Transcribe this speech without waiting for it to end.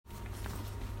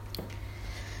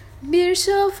Bir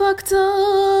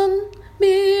şafaktan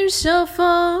bir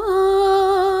şafağa,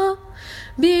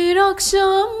 bir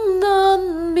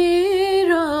akşamdan bir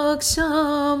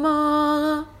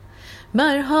akşama,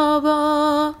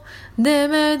 merhaba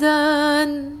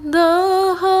demeden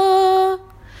daha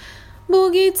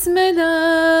bu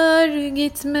gitmeler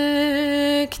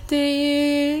gitmek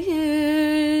değil.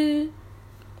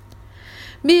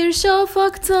 Bir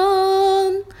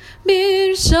şafaktan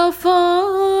bir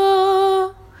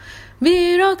şafağa,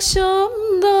 bir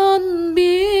akşamdan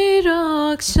bir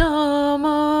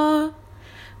akşama,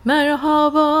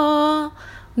 merhaba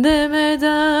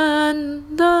demeden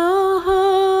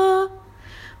daha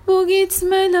bu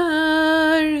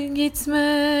gitmeler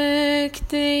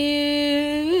gitmek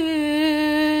değil.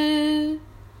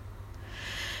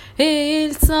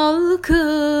 Eğil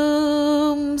salkım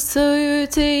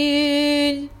söğüt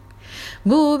eğil,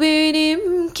 bu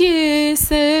benimki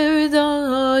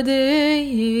sevda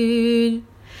değil.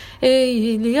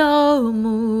 Eğil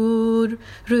yağmur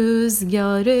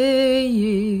rüzgar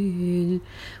eğil,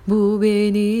 bu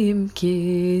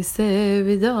benimki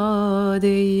sevda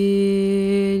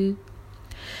değil.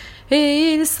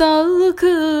 Eğil salkım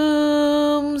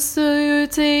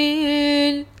söğüt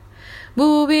eğil,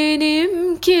 bu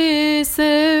benimki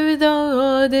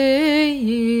sevda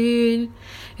değil.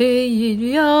 Eğil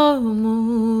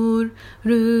yağmur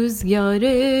rüzgar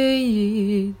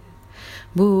eğil,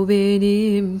 bu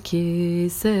benimki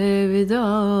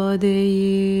sevda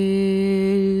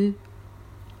değil.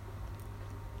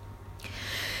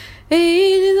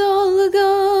 Eğil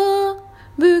dalga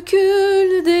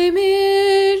bükül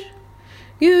demir,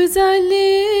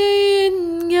 güzelliğin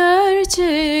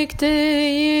gerçek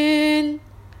değil.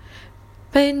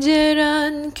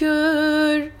 Penceren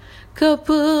kör,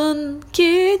 kapın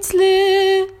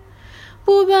kilitli,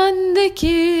 bu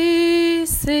bendeki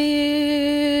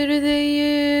seyir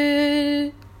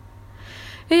değil.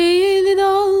 Eğil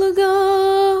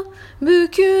dalga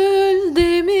bükül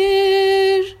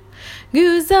demir,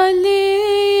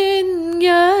 güzelliğin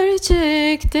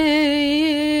gerçek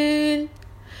değil.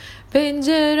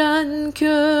 Penceren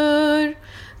kör,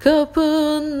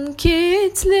 kapın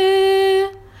kilitli,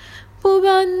 bu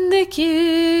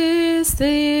bendeki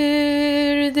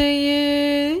seyir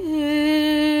değil.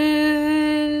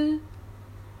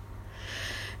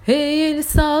 Eğil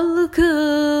salkım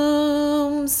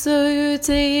söğüt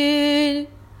eğil,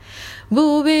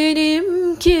 bu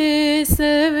benimki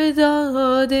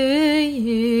sevda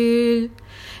değil.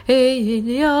 Eğil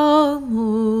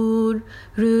yağmur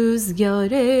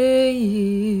rüzgar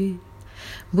eğil,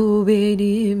 bu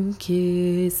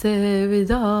benimki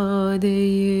sevda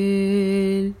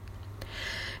değil.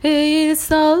 Eğil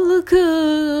salkım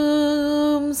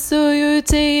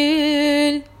söğüt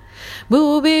eğil,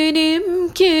 bu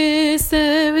benimki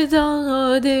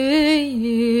sevda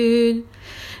değil.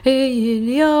 Eğil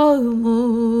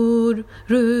yağmur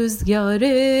rüzgar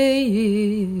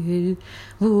eğil,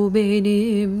 bu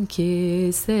benimki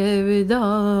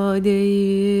sevda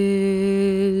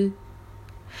değil.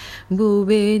 Bu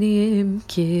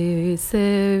benimki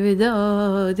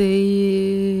sevda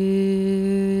değil.